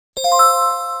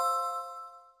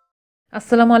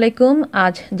আসসালামু আলাইকুম।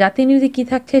 আজ জাতীয় নিউজে কি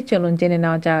থাকছে চলুন জেনে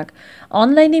নেওয়া যাক।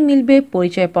 অনলাইনে মিলবে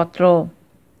পরিচয়পত্র।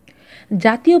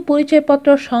 জাতীয় পরিচয়পত্র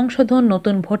সংশোধন,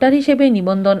 নতুন ভোটার হিসেবে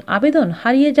নিবন্ধন আবেদন,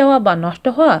 হারিয়ে যাওয়া বা নষ্ট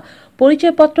হওয়া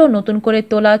পরিচয়পত্র নতুন করে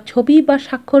তোলা, ছবি বা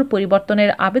স্বাক্ষর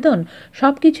পরিবর্তনের আবেদন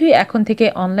সবকিছুই এখন থেকে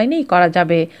অনলাইনেই করা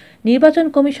যাবে। নির্বাচন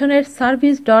কমিশনের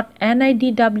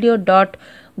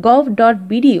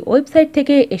services.nidw.gov.bd ওয়েবসাইট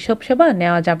থেকে এসব সেবা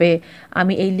নেওয়া যাবে।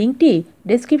 আমি এই লিঙ্কটি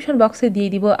ডেসক্রিপশন বক্সে দিয়ে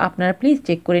দিব, আপনারা প্লিজ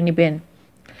চেক করে নেবেন।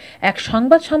 এক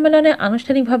সংবাদ সম্মেলনে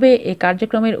আনুষ্ঠানিকভাবে এই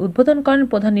কার্যক্রমের উদ্বোধন করেন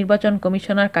প্রধান নির্বাচন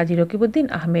কমিশনার কাজী রকিবউদ্দিন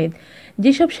আহমেদ।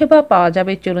 যেসব সেবা পাওয়া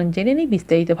যাবে চলুন জেনে নিই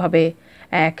বিস্তারিতভাবে।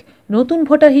 ১. নতুন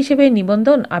ভোটার হিসেবে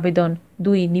নিবন্ধন আবেদন।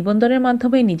 ২. নিবন্ধনের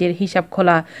মাধ্যমে নিজের হিসাব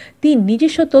খোলা। ৩.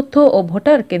 নিজস্ব তথ্য ও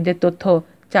ভোটার কেন্দ্রের তথ্য।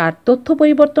 ৪. তথ্য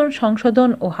পরিবর্তন, সংশোধন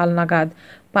ও হালনাগাদ।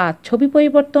 ৫. ছবি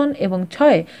পরিবর্তন এবং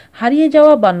 ৬. হারিয়ে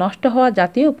যাওয়া বা নষ্ট হওয়া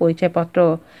জাতীয়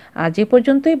পরিচয়পত্র। আজ এ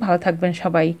পর্যন্তই। ভালো থাকবেন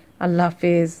সবাই। আল্লাহ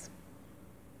হাফেজ।